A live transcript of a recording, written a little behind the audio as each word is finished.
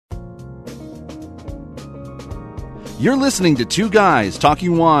You're listening to Two Guys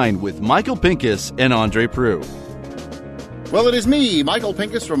Talking Wine with Michael Pinkus and Andre Proulx. Well, it is me, Michael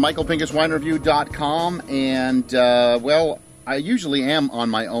Pinkus from michaelpincuswinereview.com, and, I usually am on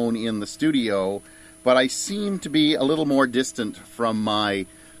my own in the studio, but I seem to be a little more distant from my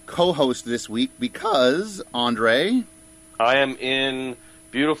co-host this week because, Andre... I am in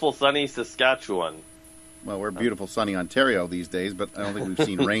beautiful, sunny Saskatchewan. Well, we're beautiful, sunny Ontario these days, but I don't think we've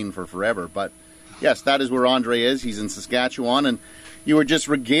seen rain for forever, but... Yes, that is where Andre is. He's in Saskatchewan, and you were just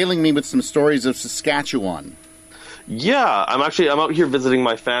regaling me with some stories of Saskatchewan. Yeah, I'm out here visiting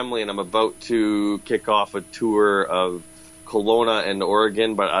my family, and I'm about to kick off a tour of Kelowna and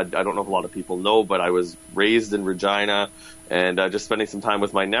Oregon, but I don't know if a lot of people know, but I was raised in Regina, and just spending some time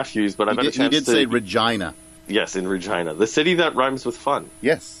with my nephews, but I've had a chance to... You did say Regina. Yes, in Regina, the city that rhymes with fun.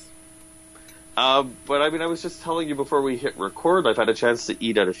 Yes. But I was just telling you before we hit record, I've had a chance to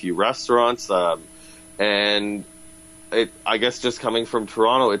eat at a few restaurants, and I guess just coming from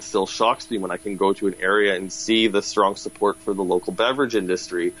Toronto, it still shocks me when I can go to an area and see the strong support for the local beverage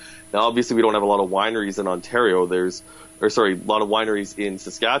industry. Now, obviously, we don't have a lot of wineries in Ontario. A lot of wineries in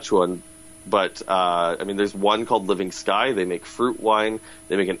Saskatchewan, but, there's one called Living Sky. They make fruit wine.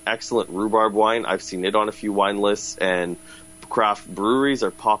 They make an excellent rhubarb wine. I've seen it on a few wine lists, and craft breweries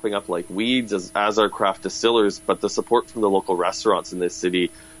are popping up like weeds, as are craft distillers, but the support from the local restaurants in this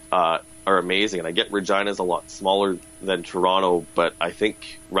city are amazing. And I get Regina's a lot smaller than Toronto, but I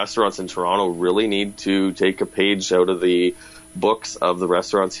think restaurants in Toronto really need to take a page out of the books of the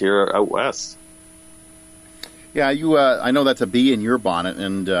restaurants here out west. Yeah, I know that's a bee in your bonnet,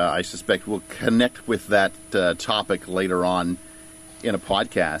 and I suspect we'll connect with that topic later on in a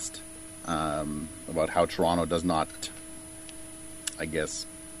podcast about how Toronto does not, I guess,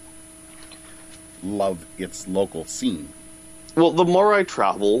 love its local scene. Well, the more I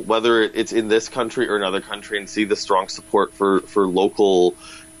travel, whether it's in this country or another country, and see the strong support for local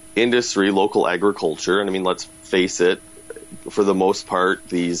industry, local agriculture, and let's face it, for the most part,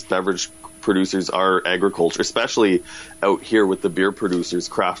 these beverage producers are agriculture, especially out here with the beer producers.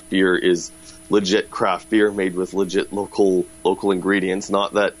 Craft beer is legit craft beer made with legit local ingredients,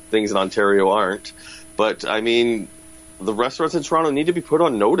 not that things in Ontario aren't. But, the restaurants in Toronto need to be put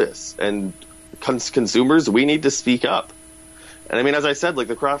on notice, and consumers, we need to speak up. And as I said,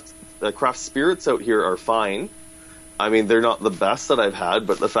 the craft spirits out here are fine. They're not the best that I've had,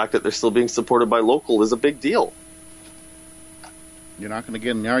 but the fact that they're still being supported by local is a big deal. You're not going to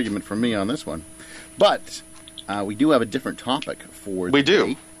get an argument from me on this one. But we do have a different topic for today. We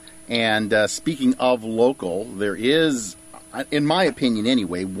do. And speaking of local, there is, in my opinion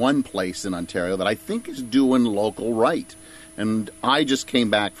anyway, one place in Ontario that I think is doing local right. And I just came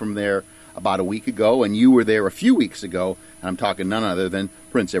back from there about a week ago, and you were there a few weeks ago, and I'm talking none other than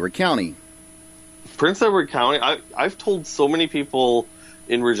Prince Edward County. Prince Edward County, I've told so many people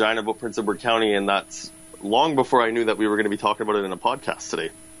in Regina about Prince Edward County, and that's long before I knew that we were going to be talking about it in a podcast today.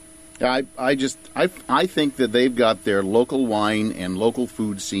 Yeah, I think that they've got their local wine and local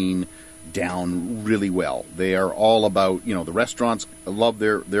food scene down really well. They are all about, the restaurants love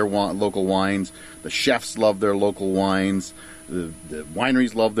their local wines, the chefs love their local wines, the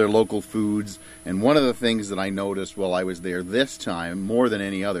wineries love their local foods, and one of the things that I noticed while I was there this time, more than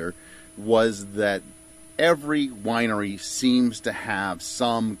any other, was that every winery seems to have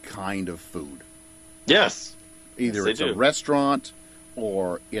some kind of food. Yes. Either it's a restaurant,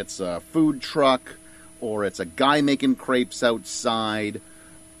 or it's a food truck, or it's a guy making crepes outside,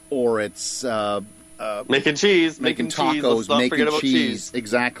 or it's making cheese, making tacos, making cheese.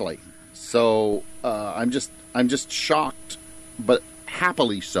 Exactly. So I'm just shocked, but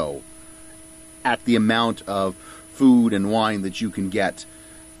happily so, at the amount of food and wine that you can get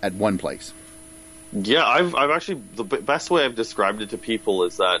at one place. Yeah, I've actually, the best way I've described it to people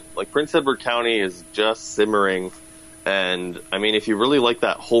is that, Prince Edward County is just simmering, and, if you really like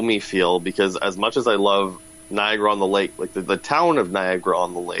that homey feel, because as much as I love Niagara-on-the-Lake, the town of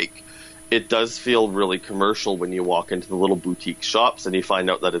Niagara-on-the-Lake, it does feel really commercial when you walk into the little boutique shops and you find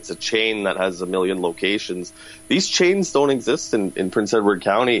out that it's a chain that has a million locations. These chains don't exist in Prince Edward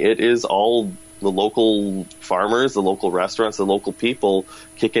County. It is all the local farmers, the local restaurants, the local people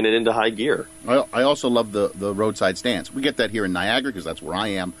kicking it into high gear. I also love the roadside stands. We get that here in Niagara because that's where I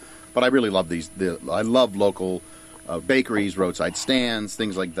am, but I really love I love local bakeries, roadside stands,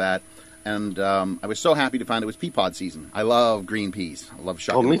 things like that. And I was so happy to find it was pea pod season. I love green peas. I love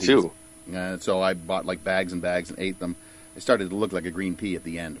shucking peas. Oh, me too. So I bought bags and bags and ate them. It started to look like a green pea at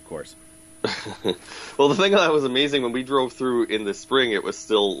the end, of course. Well, the thing that was amazing, when we drove through in the spring, it was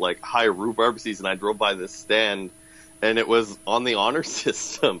still high rhubarb season. I drove by this stand, and it was on the honor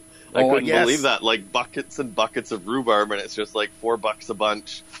system. I couldn't believe that. Like buckets and buckets of rhubarb, and it's just like $4 a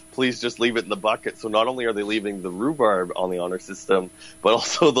bunch. Please just leave it in the bucket. So not only are they leaving the rhubarb on the honor system, but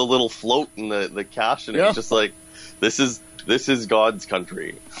also the little float and the cash, and it's just like, this is God's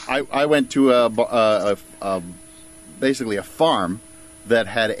country. I went to basically a farm that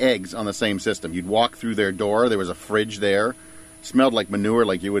had eggs on the same system. You'd walk through their door. There was a fridge there. Smelled like manure,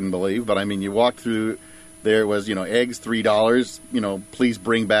 like you wouldn't believe. But I mean, you walked through. There was, eggs, $3. Please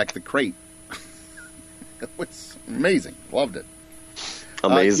bring back the crate. It was amazing. Loved it.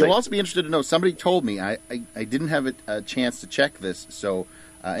 Amazing. You'll also be interested to know, somebody told me, I didn't have a chance to check this, so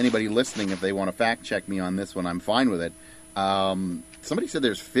anybody listening, if they want to fact check me on this one, I'm fine with it. Somebody said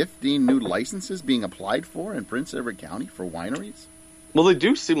there's 15 new licenses being applied for in Prince Edward County for wineries. Well, they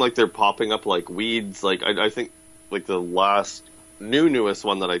do seem like they're popping up like weeds. Like I think like the last newest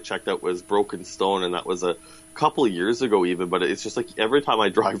one that I checked out was Broken Stone, and that was a couple of years ago even. But it's just like every time I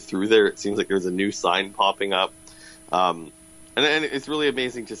drive through there, it seems like there's a new sign popping up. And it's really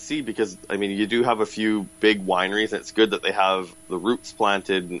amazing to see because, I mean, you do have a few big wineries, and it's good that they have the roots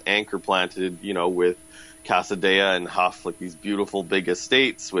planted and anchor planted, with Casadea and Huff, like these beautiful big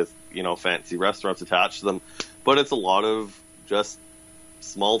estates with, fancy restaurants attached to them. But it's a lot of just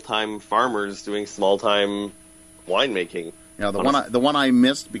small-time farmers doing small-time winemaking. The one I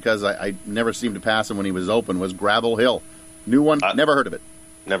missed because I never seemed to pass him when he was open was Gravel Hill. New one, never heard of it.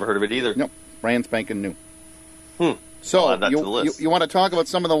 Never heard of it either. Nope, brand spanking new. So you want to talk about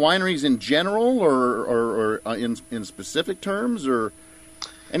some of the wineries in general, or in specific terms, or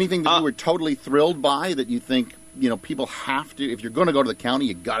anything that you were totally thrilled by that you think people have to? If you're going to go to the county,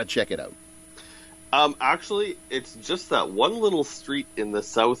 you got to check it out. Actually, it's just that one little street in the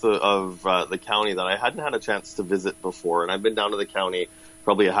south of the county that I hadn't had a chance to visit before, and I've been down to the county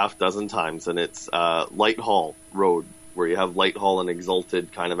probably a half dozen times, and it's Light Hall Road, where you have Light Hall and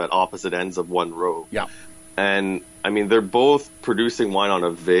Exalted kind of at opposite ends of one road. Yeah. And, I mean, they're both producing wine on a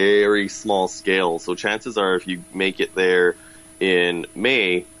very small scale, so chances are if you make it there in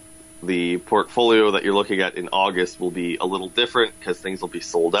May, the portfolio that you're looking at in August will be a little different because things will be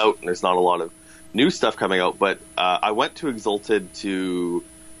sold out and there's not a lot of new stuff coming out. But I went to Exalted to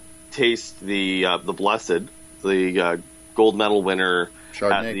taste the Blessed, the gold medal winner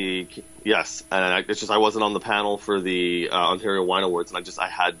Chardonnay. Yes, and it's just I wasn't on the panel for the Ontario Wine Awards, and I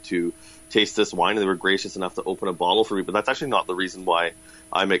had to taste this wine, and they were gracious enough to open a bottle for me. But that's actually not the reason why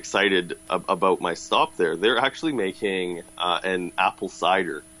I'm excited about my stop there. They're actually making an apple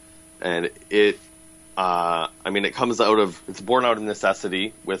cider, and it comes out of, it's born out of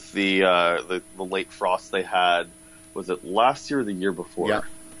necessity with the late frost they had. Was it last year or the year before? Yeah.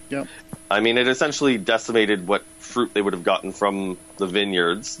 Yeah. I mean, it essentially decimated what fruit they would have gotten from the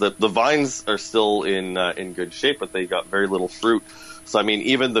vineyards. The vines are still in good shape, but they got very little fruit. So, I mean,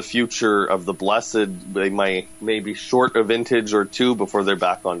 even the future of the Blessed, they may be short a vintage or two before they're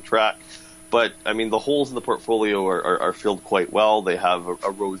back on track. But, I mean, the holes in the portfolio are filled quite well. They have a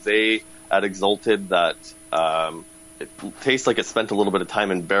rosé at Exalted that it tastes like it spent a little bit of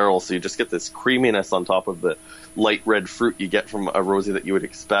time in barrel, so you just get this creaminess on top of the light red fruit you get from a rosé that you would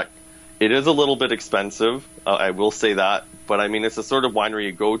expect. It is a little bit expensive, I will say that, but I mean, it's the sort of winery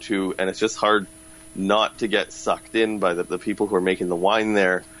you go to, and it's just hard not to get sucked in by the people who are making the wine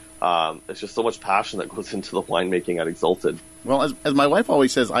there. It's just so much passion that goes into the winemaking at Exalted. Well, as my wife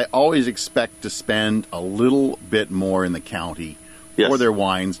always says, I always expect to spend a little bit more in the county for their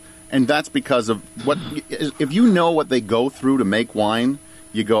wines, and that's because of if you know what they go through to make wine,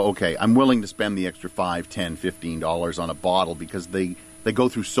 you go, okay, I'm willing to spend the extra $5, $10, $15 on a bottle because they go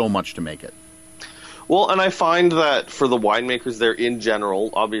through so much to make it. Well, and I find that for the winemakers there in general,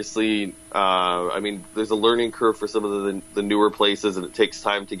 obviously, I mean, there's a learning curve for some of the newer places, and it takes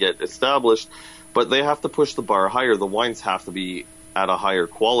time to get established, but they have to push the bar higher. The wines have to be at a higher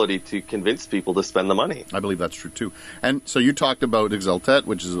quality to convince people to spend the money. I believe that's true, too. And so you talked about Exalted,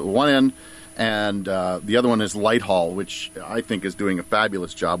 which is at one end, and the other one is Light Hall, which I think is doing a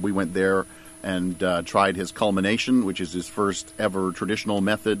fabulous job. We went there and tried his Culmination, which is his first ever traditional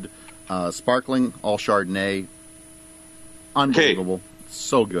method sparkling, all Chardonnay. Unbelievable. Okay.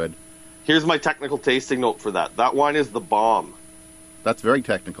 So good. Here's my technical tasting note for that. That wine is the bomb. That's very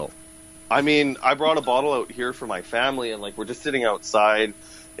technical. I mean, I brought a bottle out here for my family, and we're just sitting outside.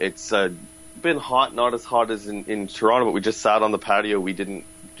 It's been hot, not as hot as in Toronto, but we just sat on the patio. We didn't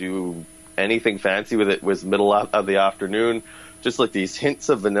do anything fancy with it. It was middle of the afternoon. Just like these hints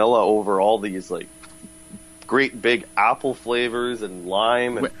of vanilla over all these like great big apple flavors and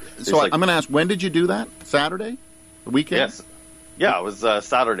lime. And so I'm going to ask, when did you do that? Saturday? The weekend? Yes. Yeah, it was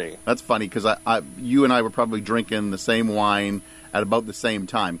Saturday. That's funny because you and I were probably drinking the same wine at about the same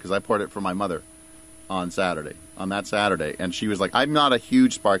time because I poured it for my mother on that Saturday, and she was like, I'm not a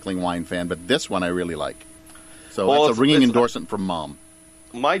huge sparkling wine fan, but this one I really like. So that's a ringing endorsement from Mom.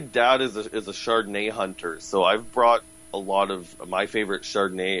 My dad is a Chardonnay hunter, so I've brought a lot of my favorite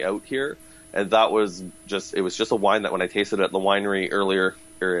Chardonnay out here, and that was just a wine that when I tasted it at the winery earlier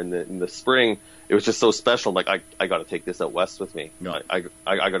or in the spring, it was just so special. Like I got to take this out west with me. No. I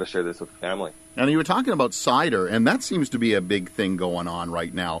got to share this with the family. And you were talking about cider, and that seems to be a big thing going on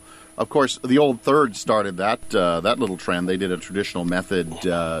right now. Of course, the Old Third started that little trend. They did a traditional method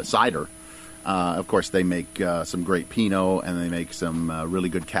cider. Of course, they make some great Pinot, and they make some really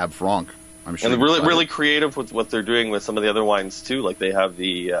good Cab Franc. I'm sure. And they're really creative with what they're doing with some of the other wines too. Like they have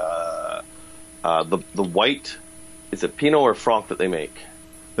the white. Is it Pinot or Franc that they make?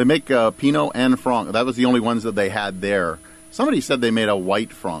 They make Pinot and Franc. That was the only ones that they had there. Somebody said they made a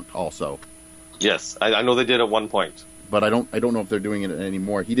white Franc also. Yes, I know they did at one point. But I don't know if they're doing it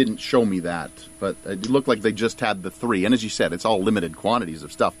anymore. He didn't show me that, but it looked like they just had the three. And as you said, it's all limited quantities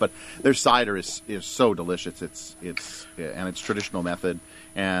of stuff. But their cider is so delicious. It's traditional method.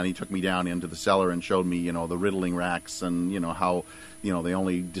 And he took me down into the cellar and showed me, the riddling racks and how they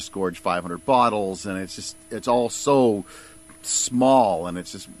only disgorge 500 bottles, and it's all so small, and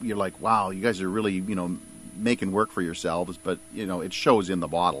it's just you're like, wow, you guys are really making work for yourselves, but it shows in the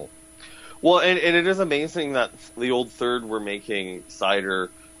bottle. Well, and it is amazing that the Old Third were making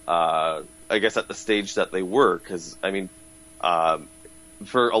cider, I guess, at the stage that they were. Because,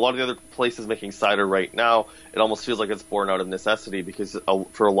 for a lot of the other places making cider right now, it almost feels like it's born out of necessity. Because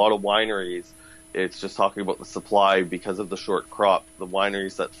for a lot of wineries, it's just talking about the supply because of the short crop. The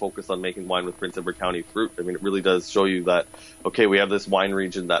wineries that focus on making wine with Prince Edward County fruit, it really does show you that, okay, we have this wine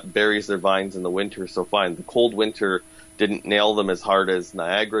region that buries their vines in the winter, so fine. The cold winter didn't nail them as hard as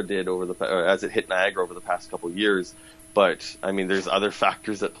Niagara did as it hit Niagara over the past couple of years. But there's other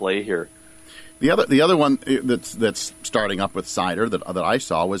factors at play here. The other one that's starting up with cider that I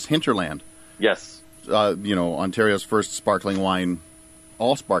saw was Hinterland. Yes. Ontario's first sparkling wine,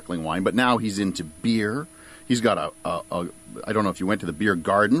 all sparkling wine. But now he's into beer. He's got I don't know if you went to the beer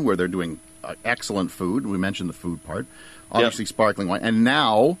garden where they're doing excellent food. We mentioned the food part. Obviously, sparkling wine, and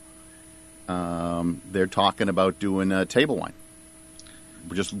now. They're talking about doing a table wine.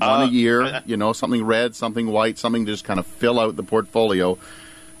 Just one a year, something red, something white, something to just kind of fill out the portfolio.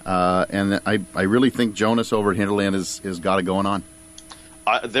 And I really think Jonas over at Hinterland has got it going on.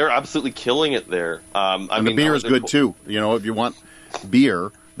 They're absolutely killing it there. And the beer is good too. If you want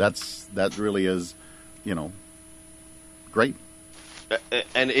beer, that really is, great.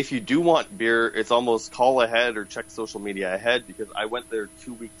 And if you do want beer, it's almost call ahead or check social media ahead, because I went there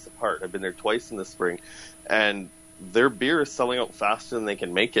 2 weeks apart. I've been there twice in the spring, and their beer is selling out faster than they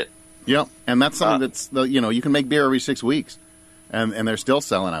can make it. Yeah, and that's something you can make beer every 6 weeks, and they're still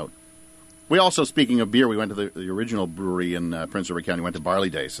selling out. We also, speaking of beer, we went to the original brewery in Prince Edward County. We went to Barley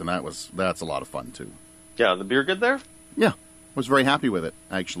Days, and that's a lot of fun too. Yeah, the beer good there? Yeah, I was very happy with it.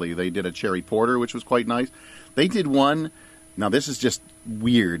 Actually, they did a cherry porter, which was quite nice. They did one. Now, this is just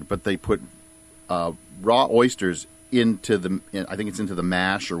weird, but they put raw oysters into I think it's into the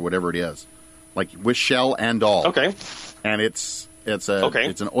mash or whatever it is, like with shell and all. Okay. And it's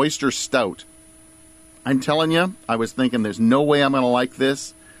an oyster stout. I'm telling you, I was thinking there's no way I'm going to like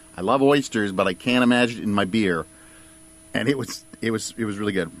this. I love oysters, but I can't imagine it in my beer. And it was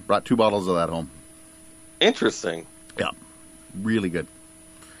really good. Brought 2 bottles of that home. Interesting. Yeah, really good.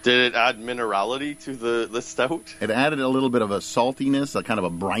 Did it add minerality to the stout? It added a little bit of a saltiness, a kind of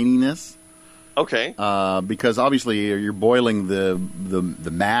a brininess. Okay. Because obviously you're boiling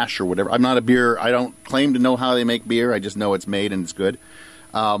the mash or whatever. I'm not a beer. I don't claim to know how they make beer. I just know it's made and it's good.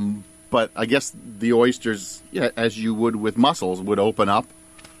 But I guess the oysters, as you would with mussels, would open up.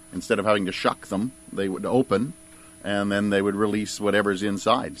 Instead of having to shuck them, they would open, and then they would release whatever's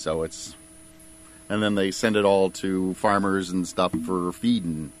inside. And then they send it all to farmers and stuff for feed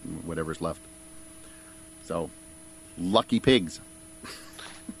and whatever's left. So, lucky pigs.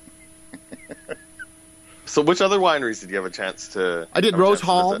 So which other wineries did you have a chance to... I did Rose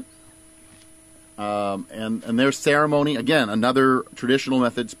Hall. And their ceremony, again, another traditional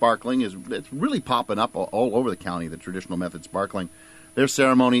method sparkling, it's really popping up all over the county, the traditional method sparkling. Their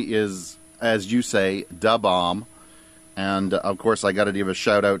ceremony is, as you say, da bomb. And, of course, I got to give a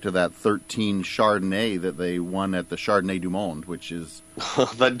shout-out to that 13 Chardonnay that they won at the Chardonnay du Monde, which is...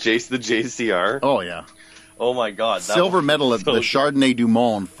 the JCR? Oh, yeah. Oh, my God. Silver medal at the Chardonnay du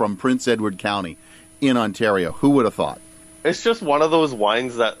Monde from Prince Edward County in Ontario. Who would have thought? It's just one of those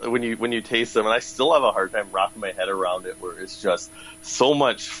wines that when you taste them, and I still have a hard time wrapping my head around it, where it's just so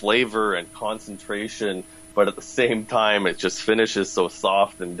much flavor and concentration but at the same time, it just finishes so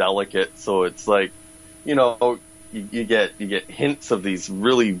soft and delicate. So it's like, you know, you get hints of these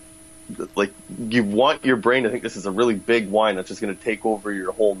really, like, you want your brain to think this is a really big wine that's just going to take over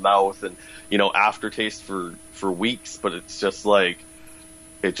your whole mouth and, you know, aftertaste for weeks. But it's just like,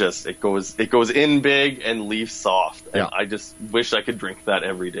 it goes in big and leaves soft. And I just wish I could drink that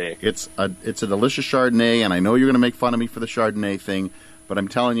every day. It's a delicious Chardonnay, and I know you're going to make fun of me for the Chardonnay thing, but I'm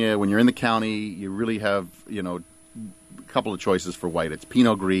telling you, when you're in the county, you really have, you know, a couple of choices for white. It's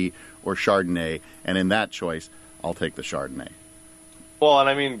Pinot Gris or Chardonnay, and in that choice, I'll take the Chardonnay. Well, and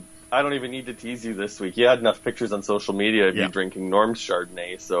I mean, I don't even need to tease you this week. You had enough pictures on social media of you drinking Norm's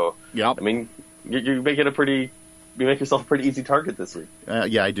Chardonnay, so I mean, you make yourself a pretty easy target this week.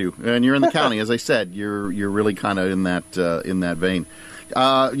 Yeah, I do. And you're in the county, as I said. You're really kind of in that vein.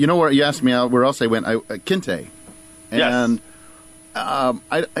 You know where you asked me where else I went? Quinte, and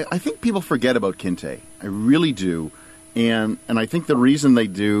I think people forget about Quinte. I really do, and I think the reason they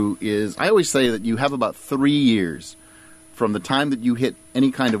do is I always say that you have about 3 years from the time that you hit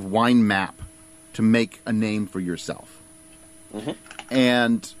any kind of wine map to make a name for yourself. Mm-hmm.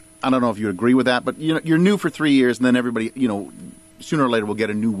 And I don't know if you agree with that, but you know, you're new for 3 years, and then everybody, you know, sooner or later will get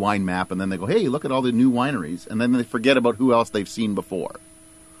a new wine map, and then they go, hey, look at all the new wineries, and then they forget about who else they've seen before.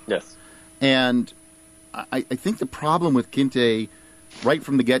 Yes. And I think the problem with Quinte, right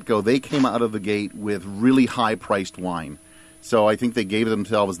from the get-go, they came out of the gate with really high-priced wine. So I think they gave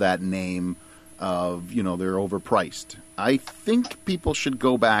themselves that name of, you know, they're overpriced. I think people should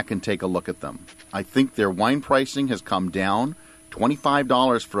go back and take a look at them. I think their wine pricing has come down.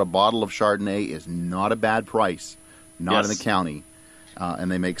 $25 for a bottle of Chardonnay is not a bad price, not in the county.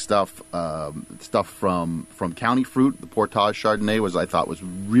 And they make stuff from county fruit. The Portage Chardonnay I thought was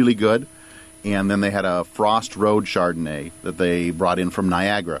really good. And then they had a Frost Road Chardonnay that they brought in from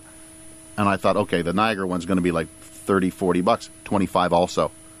Niagara. And I thought, okay, the Niagara one's going to be like $30, $40, $25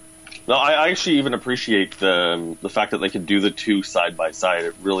 also. No, I actually even appreciate the fact that they could do the two side by side.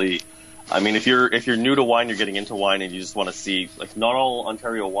 It really, I mean, if you're new to wine, you're getting into wine, and you just want to see, like, not all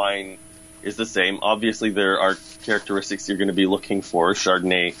Ontario wine is the same. Obviously, there are characteristics you're going to be looking for.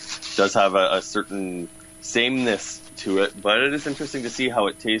 Chardonnay does have a certain sameness to it, but it is interesting to see how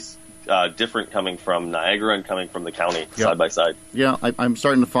it tastes different coming from Niagara and coming from the county side by side. Yeah, I'm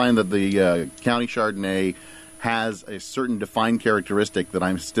starting to find that the county Chardonnay has a certain defined characteristic that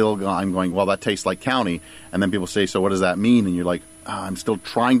I'm going, well, that tastes like county. And then people say, so what does that mean? And you're like, I'm still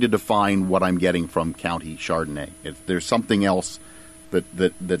trying to define what I'm getting from county Chardonnay. There's something else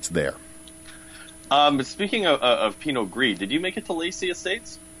that's there. Speaking of Pinot Gris, did you make it to Lacey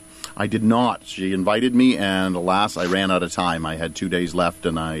Estates? I did not. She invited me, and alas, I ran out of time. I had 2 days left,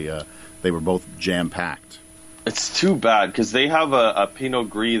 and they were both jam-packed. It's too bad, because they have a Pinot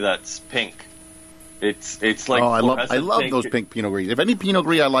Gris that's pink. It's like, I love those pink Pinot Gris. If any Pinot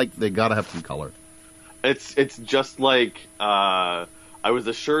Gris I like, they got to have some color. It's just like I was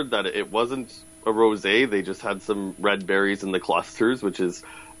assured that it wasn't a rosé. They just had some red berries in the clusters, which is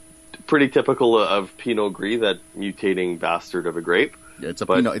pretty typical of Pinot Gris, that mutating bastard of a grape. It's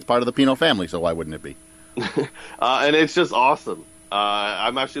Pinot. It's part of the Pinot family, so why wouldn't it be? And it's just awesome.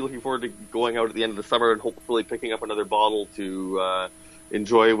 I'm actually looking forward to going out at the end of the summer and hopefully picking up another bottle to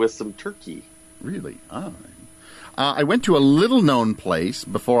enjoy with some turkey. Really? Oh. I went to a little-known place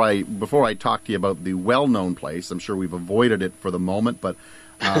before I talked to you about the well-known place. I'm sure we've avoided it for the moment, but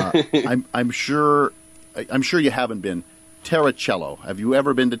I'm sure you haven't been. Terracello. Have you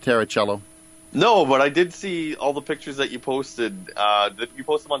ever been to Terracello? No, but I did see all the pictures that you posted. Did you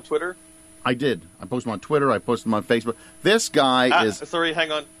post them on Twitter? I did. I posted them on Twitter. I posted them on Facebook. This guy is... Sorry,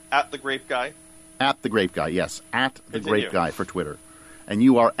 hang on. At The Grape Guy? At The Grape Guy, yes. At The Grape Guy for Twitter. And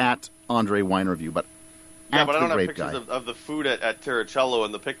you are at Andre Wine Review, but yeah, but I don't have pictures of the food at Terracello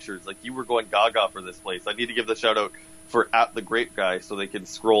in the pictures. Like, you were going gaga for this place. I need to give the shout-out for At The Grape Guy so they can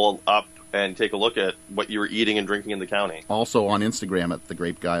scroll up and take a look at what you were eating and drinking in the county. Also on Instagram at The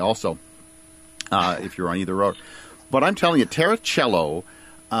Grape Guy also, if you're on either road. But I'm telling you, Terracello,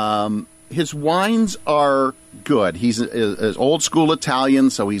 his wines are good. He's old school Italian,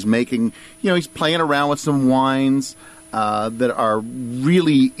 so he's making, he's playing around with some wines that are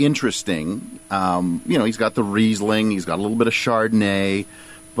really interesting. He's got the Riesling, he's got a little bit of Chardonnay,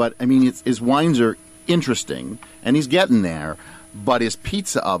 but I mean, his wines are interesting, and he's getting there. But his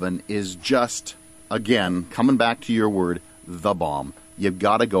pizza oven is just, again, coming back to your word, the bomb. You've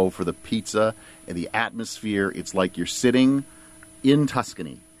got to go for the pizza and the atmosphere. It's like you're sitting in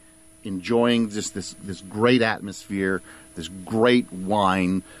Tuscany, enjoying just this great atmosphere, this great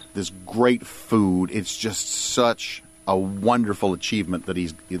wine, this great food. It's just such a wonderful achievement that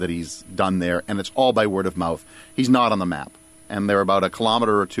he's done there, and it's all by word of mouth. He's not on the map, and they're about a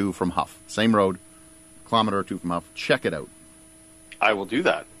kilometer or two from Huff. Same road, kilometer or two from Huff. Check it out. I will do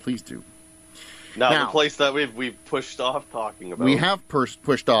that. Please do. Now, the place that we've pushed off talking about. We have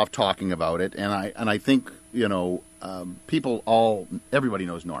pushed off talking about it, and I think everybody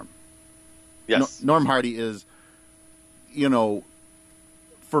knows Norm. Yes, Norm Hardy is,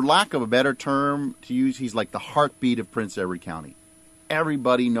 for lack of a better term to use, he's like the heartbeat of Prince Edward County.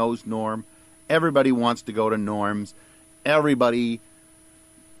 Everybody knows Norm. Everybody wants to go to Norm's. Everybody,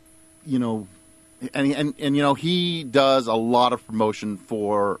 and he does a lot of promotion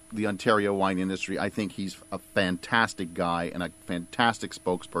for the Ontario wine industry. I think he's a fantastic guy and a fantastic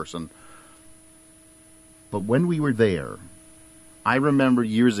spokesperson. But when we were there, I remember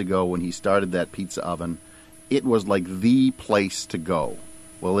years ago when he started that pizza oven, it was like the place to go.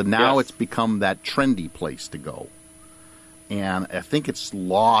 Well, and now It's become that trendy place to go. And I think it's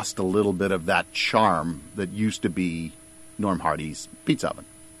lost a little bit of that charm that used to be Norm Hardy's pizza oven.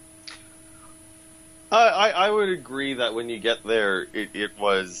 I would agree that when you get there, it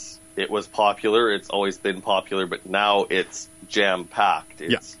was popular. It's always been popular, but now it's jam-packed.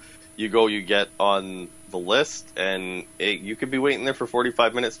 You go, you get on the list, and you could be waiting there for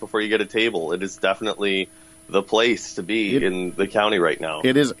 45 minutes before you get a table. It is definitely the place to be in the county right now.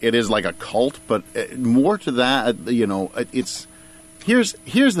 It is like a cult, but more to that, it's here's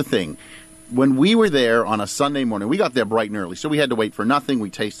the thing. When we were there on a Sunday morning, we got there bright and early, so we had to wait for nothing. We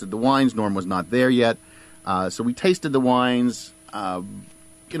tasted the wines. Norm was not there yet, so we tasted the wines.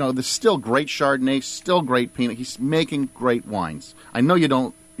 There's still great Chardonnay, still great Pinot. He's making great wines. I know you're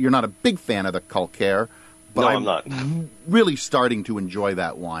not a big fan of the Calcaire, but I'm not really starting to enjoy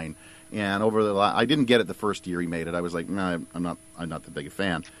that wine. And I didn't get it the first year he made it. I was like, no, I'm not that big a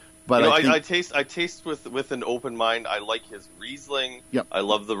fan. But I taste with an open mind. I like his Riesling. Yep. I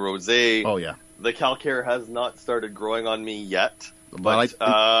love the Rosé. Oh yeah. The Calcaire has not started growing on me yet. But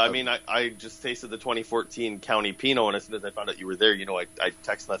I just tasted the 2014 County Pinot, and as soon as I found out you were there, I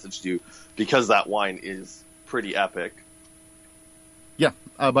text messaged you because that wine is pretty epic. Yeah,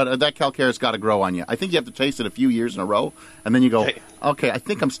 but that Calcaire's got to grow on you. I think you have to taste it a few years in a row, and then you go, okay, I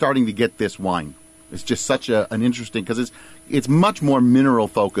think I'm starting to get this wine. It's just such an interesting, because it's much more mineral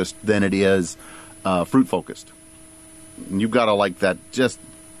focused than it is fruit focused. And you've got to like that just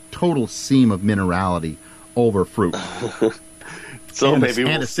total seam of minerality over fruit. So maybe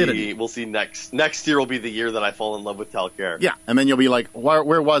we'll see next year will be the year that I fall in love with Calcaire. Yeah, and then you'll be like,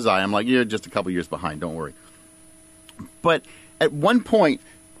 where was I? I'm like, you're just a couple years behind. Don't worry. But at one point,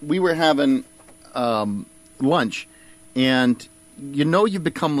 we were having lunch, and you've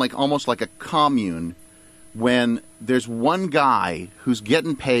become almost like a commune when there's one guy who's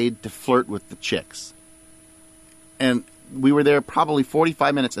getting paid to flirt with the chicks. And we were there probably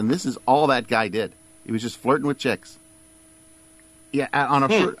 45 minutes, and this is all that guy did. He was just flirting with chicks. Yeah,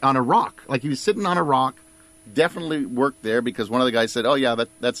 on a rock. Like, he was sitting on a rock, definitely worked there because one of the guys said, oh, yeah,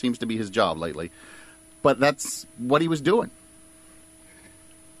 that seems to be his job lately. But that's what he was doing.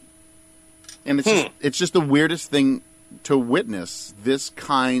 And it's just the weirdest thing to witness, this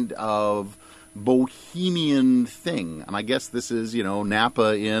kind of bohemian thing. And I guess this is,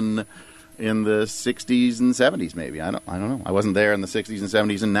 Napa in the 60s and 70s maybe. I don't know. I wasn't there in the 60s and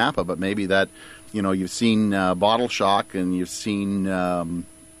 70s in Napa, but maybe that, you've seen Bottle Shock, and you've seen Chateau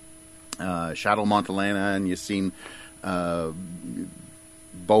Montelena, and you've seen Bo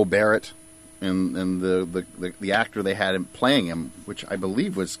Barrett and the actor they had him playing him, which I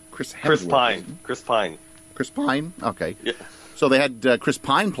believe was Chris Hemsworth. Chris Pine. Chris Pine? Okay. Yeah. So they had Chris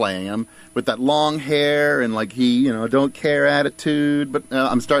Pine playing him with that long hair and don't care attitude. But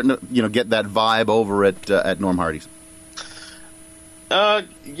I'm starting to get that vibe over at Norm Hardy's. The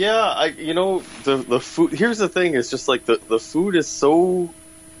food. Here's the thing: it's just like the food is so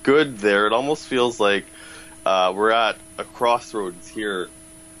good there. It almost feels like we're at a crossroads here.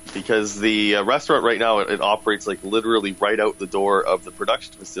 Because the restaurant right now, it operates literally right out the door of the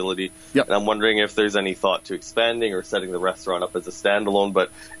production facility. Yep. And I'm wondering if there's any thought to expanding or setting the restaurant up as a standalone.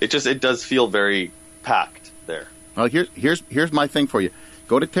 But it does feel very packed there. Well, here's my thing for you.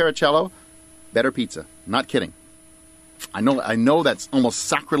 Go to Terracello, better pizza. Not kidding. I know that's almost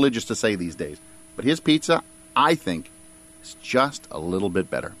sacrilegious to say these days, but his pizza, I think, is just a little bit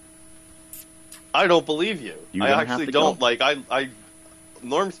better. I don't believe you. I actually don't. Go.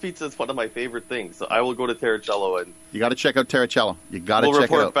 Norm's Pizza is one of my favorite things, so I will go to Terracello. And you got to check out Terracello. You got to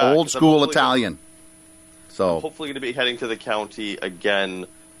check it out. Old school Italian. So I'm hopefully going to be heading to the county again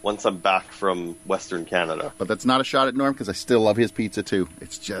once I'm back from Western Canada. But that's not a shot at Norm, because I still love his pizza too.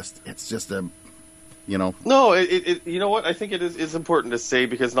 It's just a, No, you know what? I think it is important to say,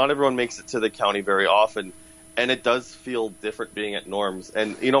 because not everyone makes it to the county very often, and it does feel different being at Norm's.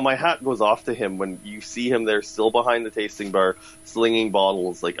 And, my hat goes off to him when you see him there still behind the tasting bar, slinging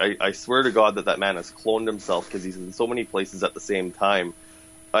bottles. Like, I swear to God that man has cloned himself, because he's in so many places at the same time.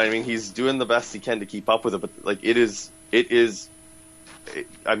 I mean, he's doing the best he can to keep up with it, but, like, it is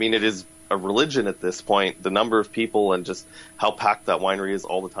a religion at this point, the number of people and just how packed that winery is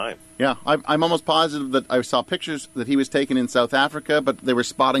all the time. Yeah, I'm almost positive that I saw pictures that he was taken in South Africa, but there were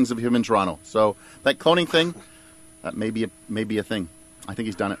spottings of him in Toronto. So that cloning thing, that may be a thing. I think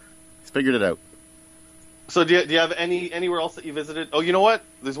he's done it. He's figured it out. So do you have anywhere else that you visited? Oh, you know what?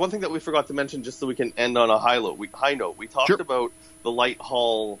 There's one thing that we forgot to mention, just so we can end on a high note. We talked about the Light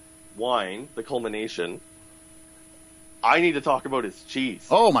Hall wine, the culmination. I need to talk about his cheese.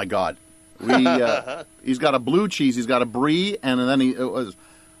 Oh my God. He's got a blue cheese, he's got a brie, and then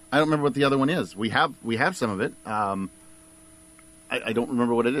I don't remember what the other one is. We have some of it. I don't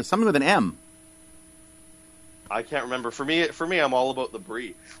remember what it is. Something with an M. I can't remember. For me, I'm all about the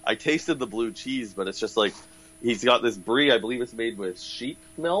brie. I tasted the blue cheese, but it's just like he's got this brie. I believe it's made with sheep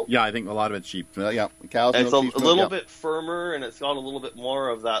milk. Yeah, I think a lot of it's sheep. Yeah, cow's milk. It's a little bit bit firmer, and it's got a little bit more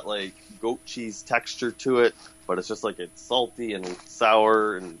of that like goat cheese texture to it. But it's just like it's salty and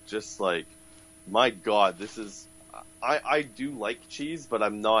sour and just like, my God, this is. I do like cheese, but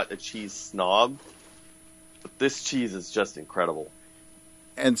I'm not a cheese snob. But this cheese is just incredible.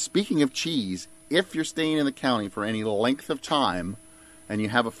 And speaking of cheese, if you're staying in the county for any length of time and you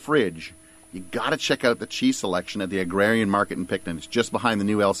have a fridge, you got to check out the cheese selection at the Agrarian Market in Picton. It's just behind the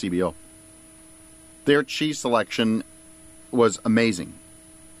new LCBO. Their cheese selection was amazing.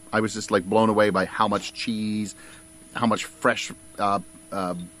 I was just like blown away by how much cheese, how much fresh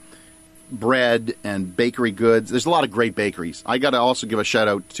bread and bakery goods. There's a lot of great bakeries. I got to also give a shout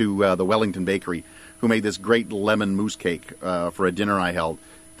out to the Wellington Bakery, who made this great lemon mousse cake for a dinner I held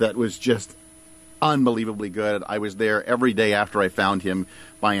that was just unbelievably good. I was there every day after I found him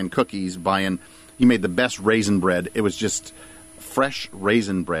buying cookies, he made the best raisin bread. It was just fresh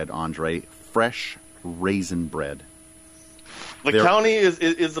raisin bread, Andre. Fresh raisin bread. The county is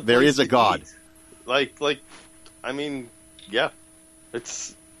the there is a God. Like, I mean, yeah,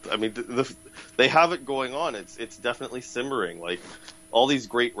 it's. I mean, they have it going on. It's definitely simmering. Like all these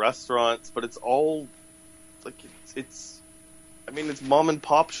great restaurants, but it's all like it's. I mean, it's mom and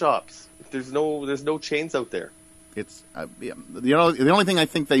pop shops. There's no chains out there. It's the only thing I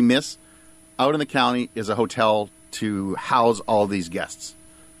think they miss out in the county is a hotel to house all these guests.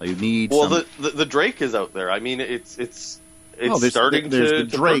 They need. Well, the Drake is out there. I mean, it's starting there's to the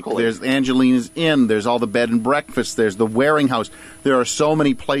Drake, percolate. There's Angelina's Inn, there's all the bed and breakfast, there's the Waring House. There are so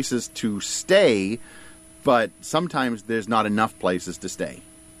many places to stay, but sometimes there's not enough places to stay.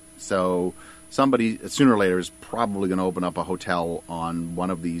 So somebody, sooner or later, is probably going to open up a hotel on one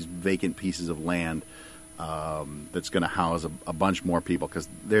of these vacant pieces of land that's going to house a bunch more people, because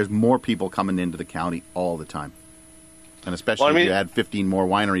there's more people coming into the county all the time. And especially if you add 15 more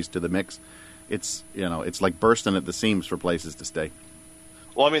wineries to the mix, it's like bursting at the seams for places to stay.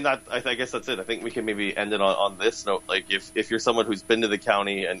 Well, I mean, I guess that's it. I think we can maybe end it on this note. Like, if you're someone who's been to the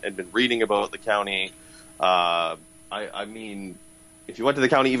county and been reading about the county, I mean, if you went to the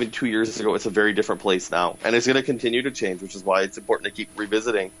county even 2 years ago, it's a very different place now. And it's going to continue to change, which is why it's important to keep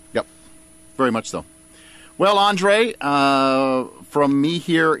revisiting. Yep, very much so. Well, Andre, from me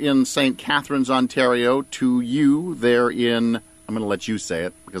here in St. Catharines, Ontario, to you there in, I'm going to let you say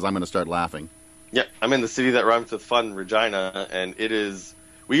it because I'm going to start laughing. Yeah, I'm in the city that rhymes with fun, Regina, and it is,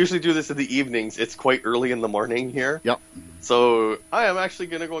 we usually do this in the evenings. It's quite early in the morning here. Yep. So I am actually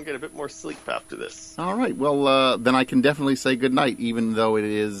going to go and get a bit more sleep after this. All right. Well, then I can definitely say goodnight, even though it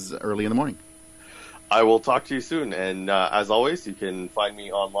is early in the morning. I will talk to you soon. And as always, you can find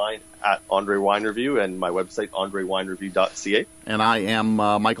me online at Andre Wine Review and my website, andrewinereview.ca. And I am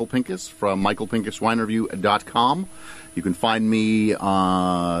Michael Pincus from michaelpincuswinereview.com. You can find me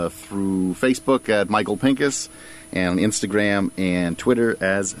through Facebook at Michael Pincus and on Instagram and Twitter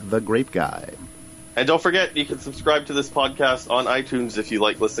as The Grape Guy. And don't forget, you can subscribe to this podcast on iTunes if you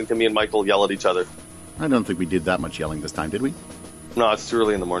like listening to me and Michael yell at each other. I don't think we did that much yelling this time, did we? No, it's too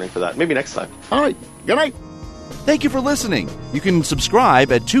early in the morning for that. Maybe next time. All right. Good night. Thank you for listening. You can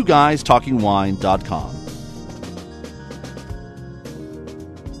subscribe at twoguystalkingwine.com.